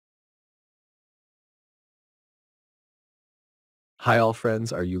Hi all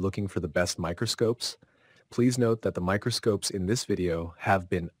friends, are you looking for the best microscopes? Please note that the microscopes in this video have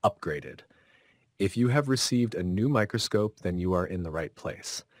been upgraded. If you have received a new microscope, then you are in the right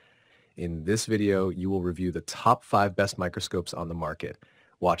place. In this video, you will review the top 5 best microscopes on the market.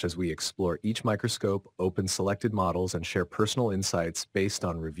 Watch as we explore each microscope, open selected models, and share personal insights based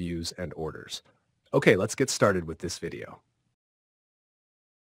on reviews and orders. Okay, let's get started with this video.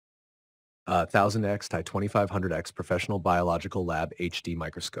 1000x x 2500x Professional Biological Lab HD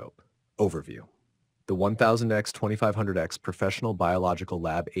Microscope. Overview. The 1000x 2500x Professional Biological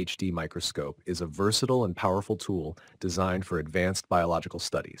Lab HD Microscope is a versatile and powerful tool designed for advanced biological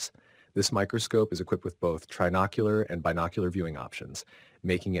studies. This microscope is equipped with both trinocular and binocular viewing options,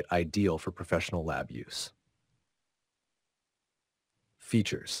 making it ideal for professional lab use.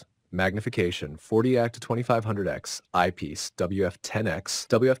 Features: magnification 40x to 2500x, eyepiece, WF10x,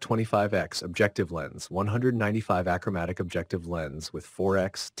 WF25x objective lens, 195 achromatic objective lens with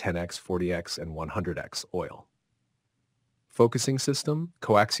 4x, 10x, 40x, and 100x oil. Focusing system,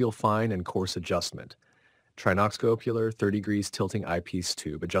 coaxial fine and coarse adjustment. Trinocular 30 degrees tilting eyepiece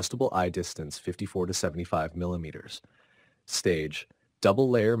tube, adjustable eye distance 54 to 75 millimeters. Stage, double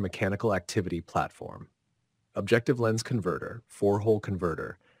layer mechanical activity platform. Objective lens converter, 4-hole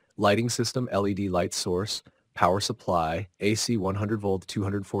converter. Lighting system, LED light source, power supply, AC 100 volt,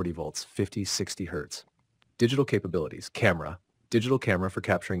 240 volts, 50-60 Hz. Digital capabilities, camera, digital camera for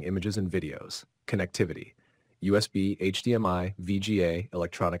capturing images and videos. Connectivity, USB HDMI VGA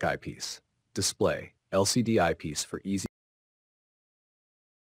electronic eyepiece. Display, LCD eyepiece for easy.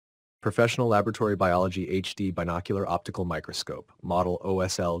 Professional Laboratory Biology HD Binocular Optical Microscope, model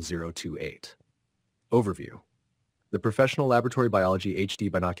OSL028. Overview. The Professional Laboratory Biology HD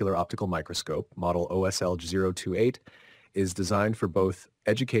Binocular Optical Microscope, model OSL028, is designed for both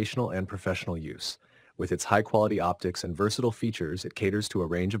educational and professional use. With its high-quality optics and versatile features, it caters to a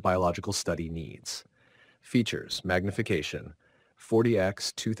range of biological study needs. Features: magnification,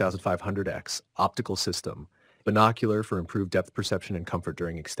 40x 2500x, optical system, binocular for improved depth perception and comfort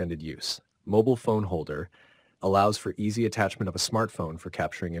during extended use. Mobile phone holder, allows for easy attachment of a smartphone for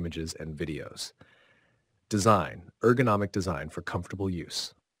capturing images and videos. Design, ergonomic design for comfortable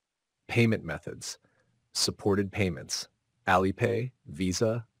use. Payment methods, supported payments, Alipay,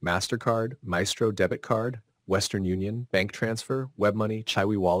 Visa, MasterCard, Maestro debit card, Western Union, bank transfer, WebMoney,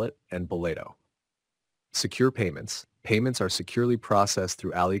 Chaiwi wallet, and Boleto. Secure payments. Payments are securely processed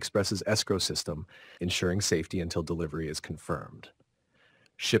through AliExpress's escrow system, ensuring safety until delivery is confirmed.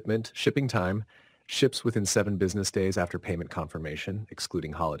 Shipping time, ships within 7 business days after payment confirmation,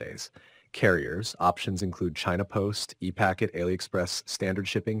 excluding holidays. Carriers, options include China Post, ePacket, AliExpress, Standard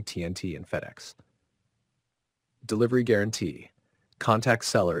Shipping, TNT, and FedEx. Delivery guarantee. Contact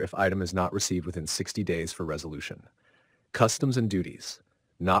seller if item is not received within 60 days for resolution. Customs and duties.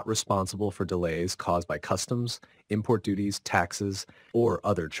 Not responsible for delays caused by customs, import duties, taxes, or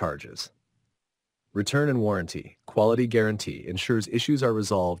other charges. Return and warranty. Quality guarantee ensures issues are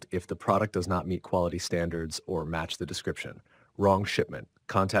resolved if the product does not meet quality standards or match the description. Wrong shipment.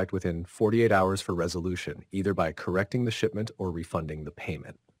 Contact within 48 hours for resolution, either by correcting the shipment or refunding the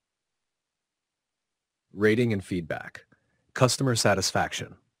payment. Rating and feedback. Customer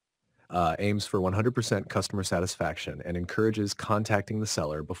satisfaction. Aims for 100% customer satisfaction and encourages contacting the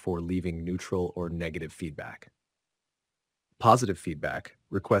seller before leaving neutral or negative feedback. Positive feedback.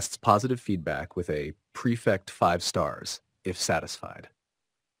 Requests positive feedback with a prefect 5 stars, if satisfied.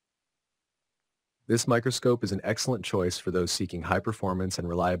 This microscope is an excellent choice for those seeking high performance and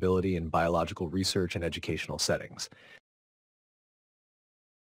reliability in biological research and educational settings.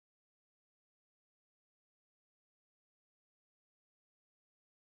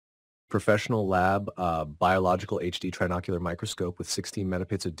 Professional Lab Biological HD Trinocular Microscope with 16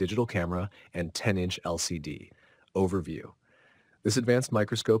 megapixel digital camera and 10-inch LCD. Overview. This advanced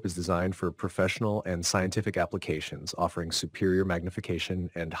microscope is designed for professional and scientific applications, offering superior magnification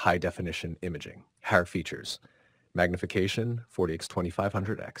and high-definition imaging. Higher features: magnification 40x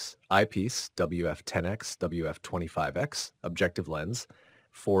 2500x, eyepiece WF10x, WF25x, objective lens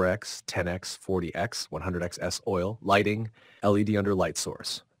 4x, 10x, 40x, 100x S oil, lighting, LED under light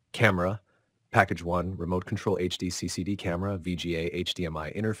source. Camera, Package 1, Remote Control HD CCD camera, VGA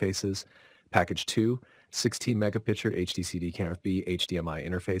HDMI interfaces. Package 2, 16 megapixel HDCD camera B HDMI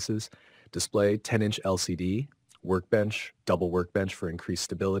interfaces. Display, 10-inch LCD. Workbench, double workbench for increased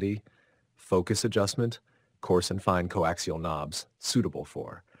stability. Focus adjustment, coarse and fine coaxial knobs, suitable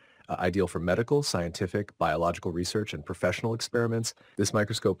for. Ideal for medical, scientific, biological research, and professional experiments. This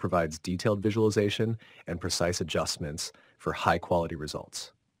microscope provides detailed visualization and precise adjustments for high-quality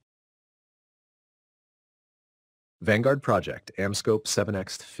results. Vanguard Project, AmScope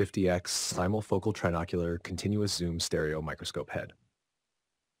 7x 50x Simul-Focal Trinocular Continuous Zoom Stereo Microscope Head.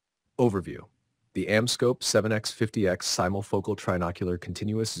 Overview. The AmScope 7x 50x Simul-Focal Trinocular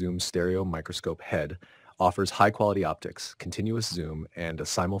Continuous Zoom Stereo Microscope Head offers high-quality optics, continuous zoom, and a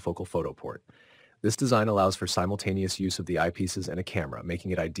simulfocal photo port. This design allows for simultaneous use of the eyepieces and a camera,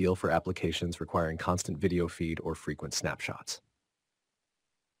 making it ideal for applications requiring constant video feed or frequent snapshots.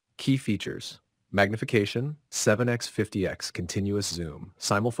 Key features. Magnification, 7x 50x continuous zoom.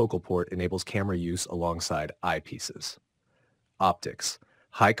 Simulfocal port enables camera use alongside eyepieces. Optics,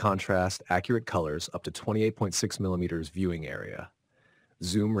 high contrast, accurate colors up to 28.6 millimeters viewing area.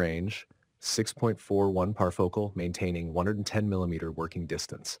 Zoom range, 6.41 parfocal, maintaining 110 millimeter working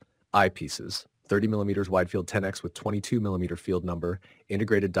distance. Eyepieces, 30 millimeters wide field 10x with 22 millimeter field number,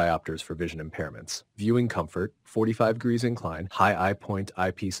 integrated diopters for vision impairments. Viewing comfort, 45 degrees incline, high eye point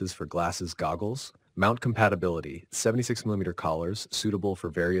eyepieces for glasses, goggles. Mount compatibility, 76 millimeter collars, suitable for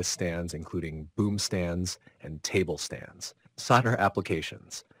various stands including boom stands and table stands. Solder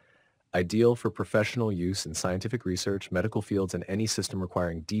applications, ideal for professional use in scientific research, medical fields, and any system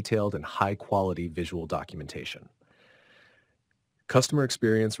requiring detailed and high-quality visual documentation. Customer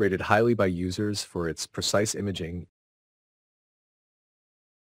experience rated highly by users for its precise imaging,